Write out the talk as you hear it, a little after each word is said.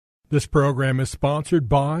This program is sponsored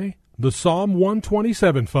by the Psalm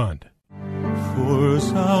 127 Fund. For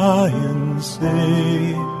Zion's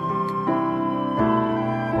sake,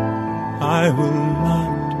 I will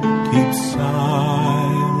not keep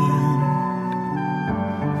silent.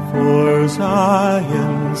 For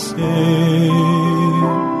Zion's sake,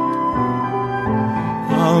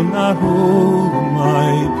 I'll not hold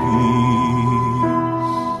my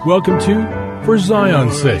peace. Welcome to For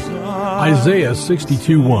Zion's Sake. Isaiah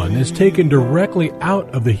 62:1 is taken directly out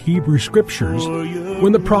of the Hebrew Scriptures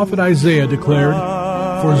when the prophet Isaiah declared,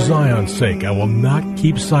 "For Zion's sake I will not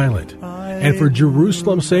keep silent, and for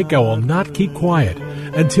Jerusalem's sake I will not keep quiet,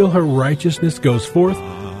 until her righteousness goes forth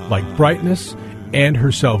like brightness, and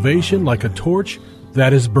her salvation like a torch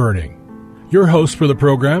that is burning." Your hosts for the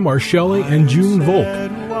program are Shelley and June Volk,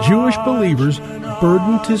 Jewish believers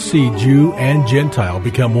burdened to see Jew and Gentile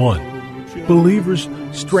become one. Believers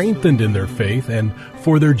strengthened in their faith, and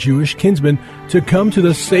for their Jewish kinsmen to come to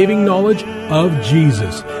the saving knowledge of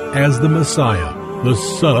Jesus as the Messiah, the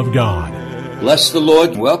Son of God. Bless the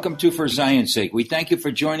Lord. Welcome to For Zion's Sake. We thank you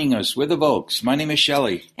for joining us. We're the Volks. My name is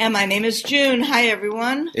Shelley. And my name is June. Hi,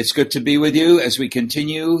 everyone. It's good to be with you as we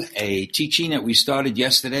continue a teaching that we started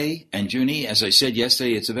yesterday. And Junie, as I said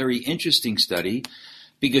yesterday, it's a very interesting study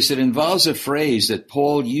because it involves a phrase that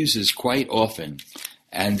Paul uses quite often.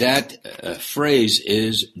 And that phrase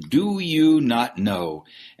is, "Do you not know?"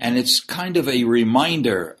 And it's kind of a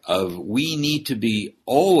reminder of we need to be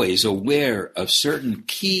always aware of certain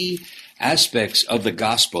key aspects of the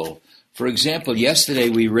gospel. For example, yesterday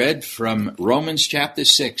we read from Romans chapter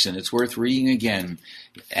 6, and it's worth reading again.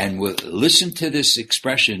 And we'll listen to this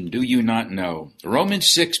expression, "Do you not know?"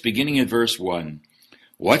 Romans 6, beginning at verse 1.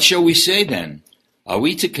 "What shall we say then? Are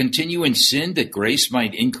we to continue in sin that grace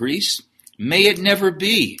might increase? May it never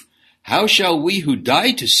be. How shall we who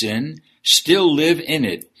died to sin still live in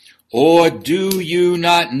it? Or do you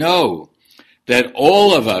not know that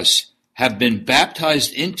all of us have been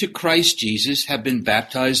baptized into Christ Jesus, have been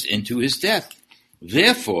baptized into his death?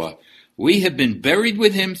 Therefore, we have been buried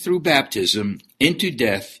with him through baptism into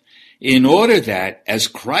death, in order that, as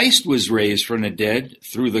Christ was raised from the dead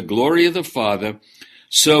through the glory of the Father,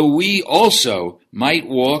 so we also might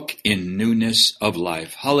walk in newness of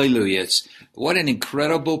life." Hallelujah. What an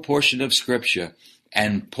incredible portion of Scripture.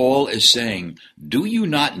 And Paul is saying, do you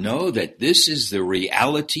not know that this is the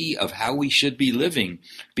reality of how we should be living?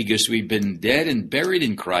 Because we've been dead and buried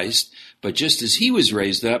in Christ, but just as he was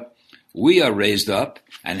raised up, we are raised up.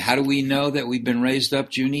 And how do we know that we've been raised up,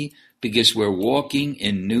 Junie? Because we're walking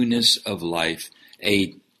in newness of life.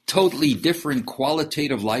 A totally different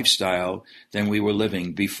qualitative lifestyle than we were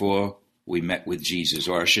living before we met with Jesus,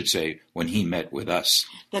 or I should say, when he met with us.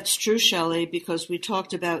 That's true, Shelley, because we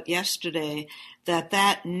talked about yesterday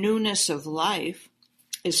that newness of life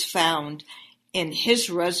is found in his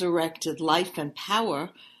resurrected life and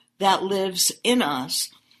power that lives in us,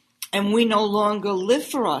 and we no longer live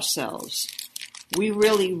for ourselves. We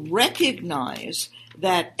really recognize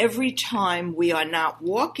that every time we are not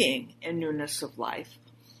walking in newness of life,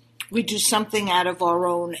 we do something out of our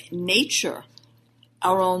own nature,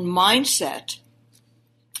 our own mindset,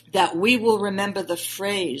 that we will remember the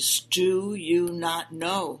phrase, "Do you not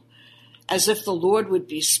know?" As if the Lord would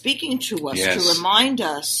be speaking to us to remind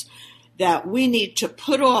us that we need to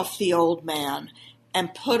put off the old man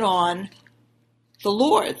and put on the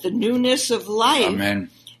Lord, the newness of life. Amen.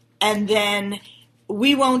 And then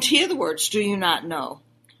we won't hear the words, "Do you not know?"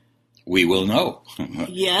 We will know.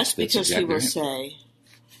 Yes, because exactly he will say,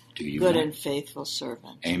 "Good and faithful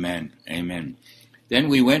servant." Amen. Amen. Then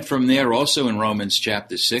we went from there also in Romans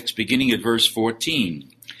chapter 6, beginning at verse 14,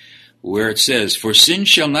 where it says, "For sin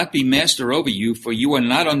shall not be master over you, for you are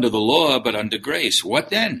not under the law, but under grace. What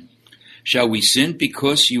then? Shall we sin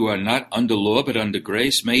because you are not under law, but under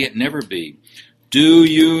grace? May it never be. Do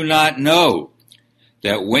you not know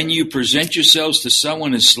that when you present yourselves to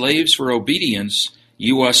someone as slaves for obedience,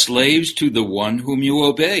 you are slaves to the one whom you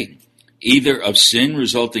obey, either of sin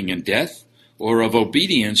resulting in death, or of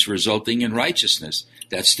obedience resulting in righteousness?"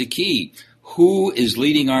 That's the key. Who is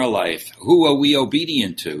leading our life? Who are we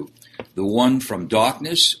obedient to? The one from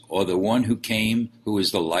darkness, or the one who came, who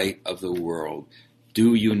is the light of the world?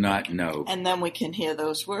 Do you not know? And then we can hear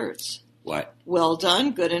those words. What? "Well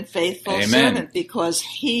done, good and faithful servant," because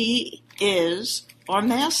he is our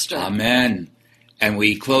master. Amen. And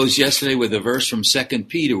we closed yesterday with a verse from 2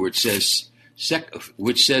 Peter, which says,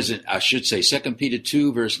 I should say, 2 Peter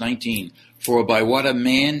 2, verse 19, "For by what a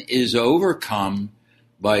man is overcome,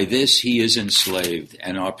 by this he is enslaved."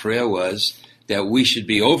 And our prayer was that we should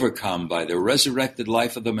be overcome by the resurrected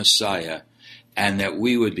life of the Messiah, and that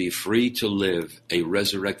we would be free to live a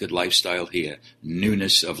resurrected lifestyle here,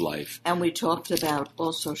 newness of life. And we talked about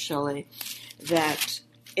also, Shelley, that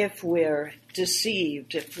if we're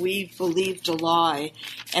deceived, if we believed a lie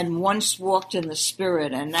and once walked in the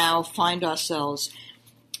Spirit and now find ourselves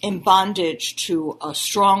in bondage to a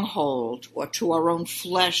stronghold or to our own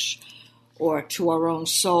flesh or to our own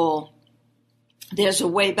soul, there's a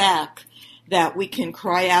way back that we can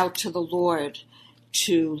cry out to the Lord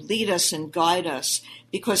to lead us and guide us,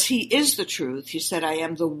 because he is the truth. He said, I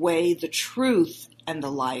am the way, the truth, and the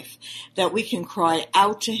life. That we can cry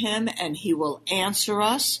out to him and he will answer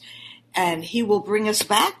us and he will bring us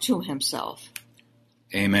back to himself.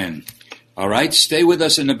 Amen. All right, stay with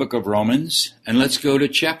us in the book of Romans, and let's go to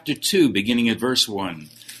chapter 2, beginning at verse 1.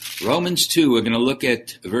 Romans 2, we're going to look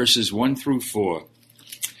at verses 1 through 4.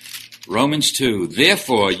 Romans 2,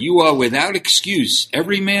 therefore you are without excuse,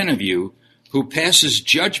 every man of you, who passes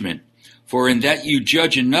judgment, for in that you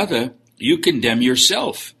judge another, you condemn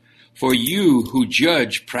yourself. For you who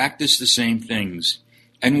judge practice the same things.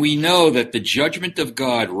 And we know that the judgment of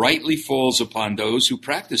God rightly falls upon those who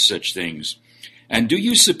practice such things. And do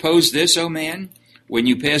you suppose this, O man, when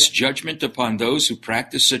you pass judgment upon those who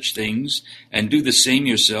practice such things, and do the same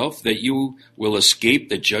yourself, that you will escape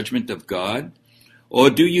the judgment of God? Or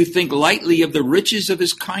do you think lightly of the riches of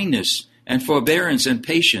his kindness, and forbearance, and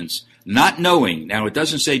patience, not knowing, now it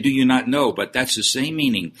doesn't say do you not know, but that's the same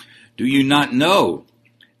meaning, do you not know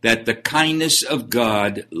that the kindness of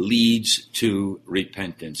God leads to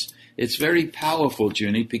repentance? It's very powerful,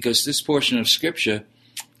 Junie, because this portion of Scripture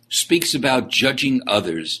speaks about judging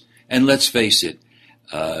others. And let's face it,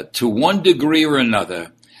 to one degree or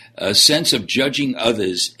another, a sense of judging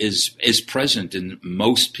others is present in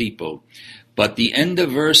most people. But the end of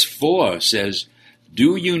verse 4 says,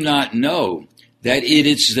 do you not know that it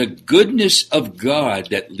is the goodness of God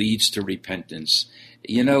that leads to repentance?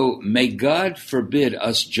 You know, may God forbid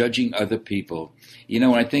us judging other people. You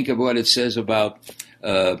know, when I think of what it says about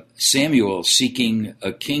Samuel seeking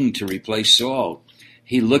a king to replace Saul,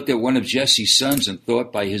 he looked at one of Jesse's sons and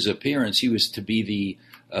thought by his appearance he was to be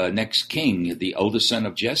the next king, the oldest son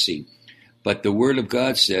of Jesse. But the word of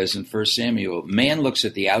God says in 1 Samuel, man looks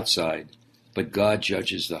at the outside, but God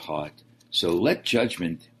judges the heart. So let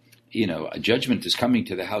judgment, judgment is coming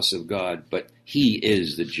to the house of God, but he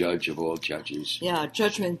is the judge of all judges. Yeah,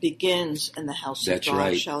 judgment begins in the house That's of God,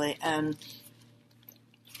 right. Shelley. And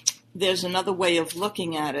there's another way of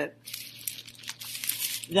looking at it,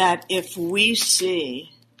 that if we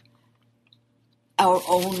see our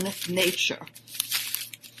own nature,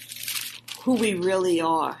 who we really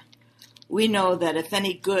are, we know that if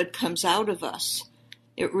any good comes out of us,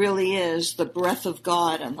 it really is the breath of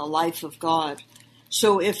God and the life of God.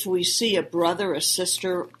 So if we see a brother, a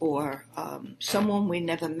sister, or someone we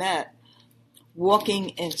never met walking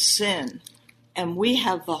in sin, and we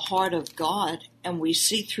have the heart of God and we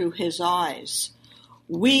see through his eyes,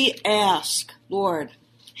 we ask, Lord,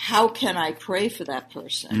 how can I pray for that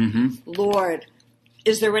person? Mm-hmm. Lord,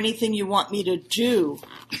 is there anything you want me to do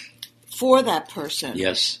for that person?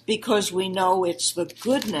 Yes. Because we know it's the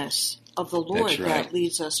goodness of the Lord That's right. that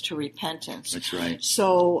leads us to repentance. That's right.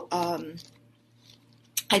 So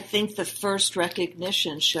I think the first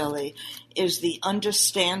recognition, Shelley, is the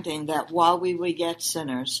understanding that while we were yet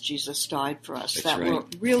sinners, Jesus died for us. That's that right. we're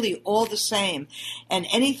really all the same. And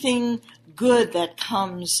anything good that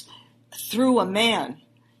comes through a man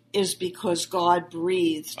is because God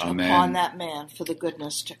breathed Amen. upon that man for the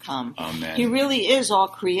goodness to come. Amen. He really is our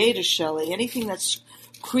creator, Shelley. Anything that's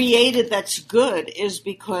created that's good is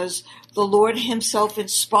because the Lord himself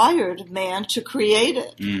inspired man to create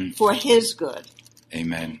it for his good,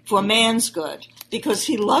 Amen. for man's good, because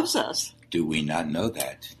he loves us. Do we not know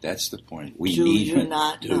that? That's the point. We Do need you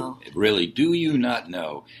not know? Really, do you not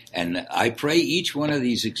know? And I pray each one of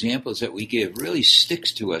these examples that we give really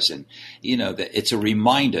sticks to us, and that it's a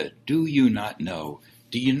reminder. Do you not know?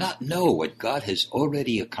 Do you not know what God has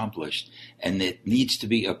already accomplished, and it needs to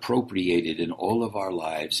be appropriated in all of our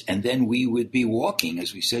lives? And then we would be walking,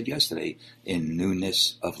 as we said yesterday, in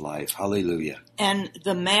newness of life. Hallelujah. And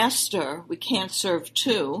the master, we can't serve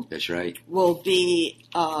two, That's right. will be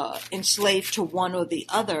enslaved to one or the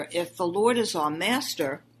other. If the Lord is our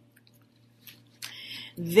master,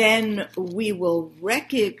 then we will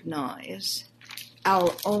recognize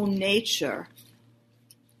our own nature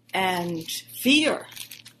and fear,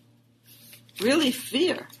 really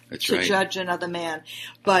fear, That's to right. judge another man.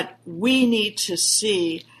 But we need to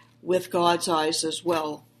see with God's eyes as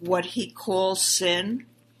well what he calls sin,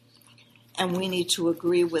 and we need to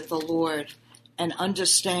agree with the Lord and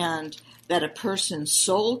understand that a person's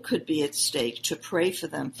soul could be at stake, to pray for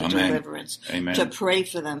them for Amen. deliverance, Amen. to pray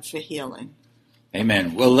for them for healing.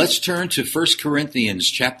 Amen. Well, let's turn to 1 Corinthians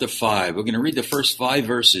chapter 5. We're going to read the first 5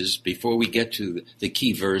 verses before we get to the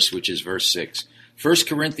key verse, which is verse 6. 1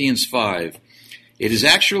 Corinthians 5. It is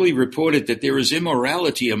actually reported that there is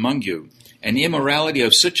immorality among you, and immorality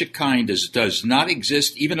of such a kind as does not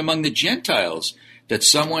exist even among the Gentiles, that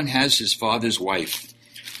someone has his father's wife.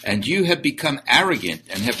 And you have become arrogant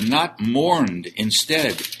and have not mourned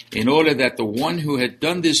instead, in order that the one who had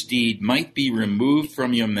done this deed might be removed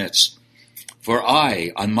from your midst. For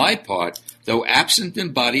I, on my part, though absent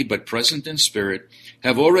in body but present in spirit,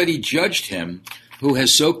 have already judged him who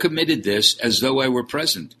has so committed this as though I were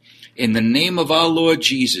present. In the name of our Lord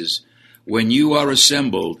Jesus, when you are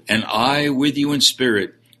assembled, and I with you in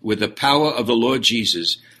spirit, with the power of the Lord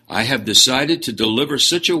Jesus, I have decided to deliver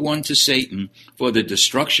such a one to Satan for the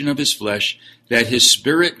destruction of his flesh, that his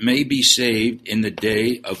spirit may be saved in the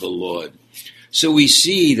day of the Lord. So we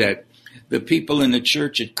see that the people in the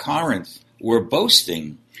church at Corinth were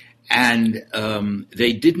boasting, and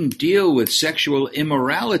they didn't deal with sexual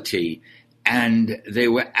immorality, and they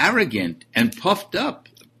were arrogant and puffed up,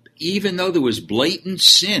 even though there was blatant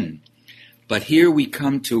sin. But here we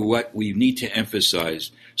come to what we need to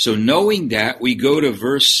emphasize. So knowing that, we go to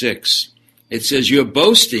verse 6. It says, your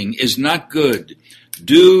boasting is not good.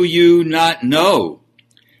 Do you not know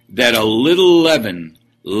that a little leaven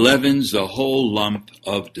leavens the whole lump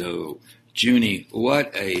of dough? Junie,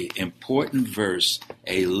 what a important verse.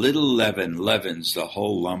 A little leaven leavens the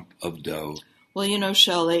whole lump of dough. Well, you know,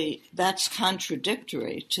 Shelley, that's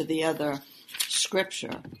contradictory to the other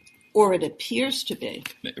scripture, or it appears to be.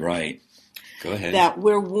 Right. Go ahead. That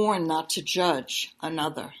we're warned not to judge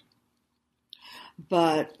another.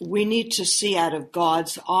 But we need to see out of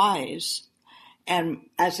God's eyes, and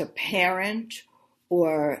as a parent,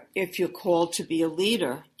 or if you're called to be a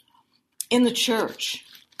leader in the church,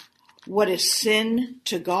 what is sin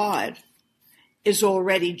to God is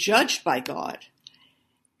already judged by God,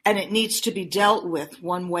 and it needs to be dealt with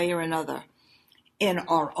one way or another in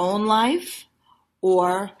our own life,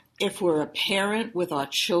 or if we're a parent with our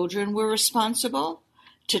children, we're responsible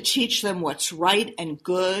to teach them what's right and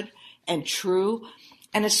good and true.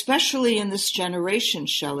 And especially in this generation,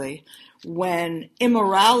 Shelley, when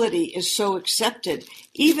immorality is so accepted,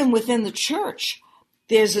 even within the church,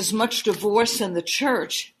 there's as much divorce in the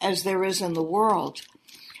church as there is in the world.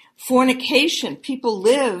 Fornication, people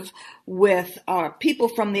live with people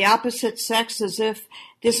from the opposite sex as if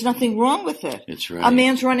there's nothing wrong with it. That's right. A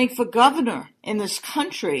man's running for governor in this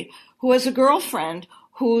country who has a girlfriend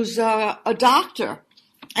who's a doctor,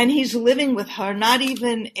 and he's living with her, not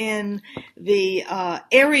even in the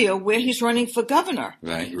area where he's running for governor.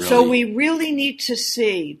 Right, really. So we really need to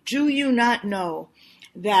see, do you not know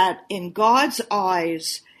that in God's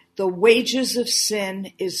eyes, the wages of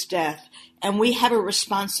sin is death? And we have a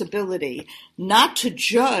responsibility not to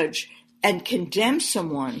judge and condemn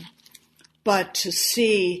someone, but to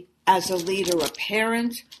see as a leader, a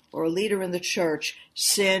parent, or a leader in the church,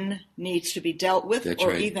 sin needs to be dealt with. That's or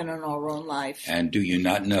right. Even in our own life. And do you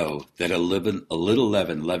not know that a little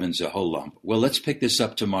leaven leavens a whole lump? Well, let's pick this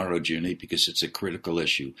up tomorrow, Junie, because it's a critical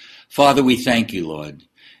issue. Father, we thank you, Lord.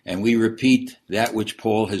 And we repeat that which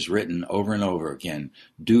Paul has written over and over again.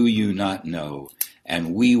 Do you not know?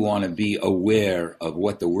 And we want to be aware of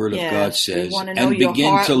what the Word of God says and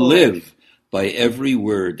begin to live by every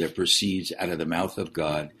word that proceeds out of the mouth of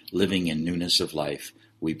God, living in newness of life.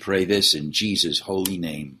 We pray this in Jesus' holy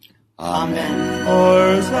name. Amen.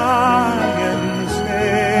 For Zion's sake.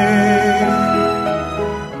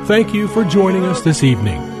 Thank you for joining us this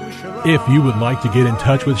evening. If you would like to get in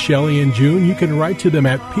touch with Shelley and June, you can write to them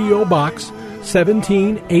at P.O. Box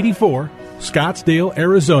 1784, Scottsdale,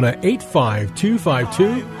 Arizona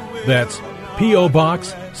 85252. That's P.O.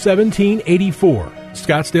 Box 1784,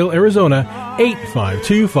 Scottsdale, Arizona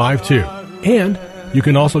 85252. And you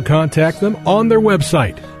can also contact them on their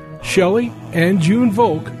website,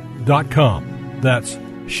 ShelleyandJuneVolk.com. That's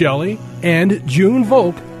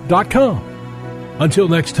ShelleyandJuneVolk.com. Until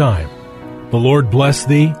next time, the Lord bless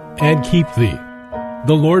thee and keep thee.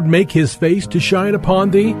 The Lord make his face to shine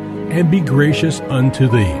upon thee and be gracious unto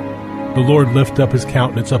thee. The Lord lift up his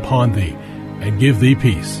countenance upon thee and give thee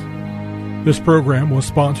peace. This program was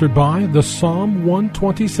sponsored by the Psalm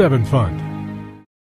 127 Fund.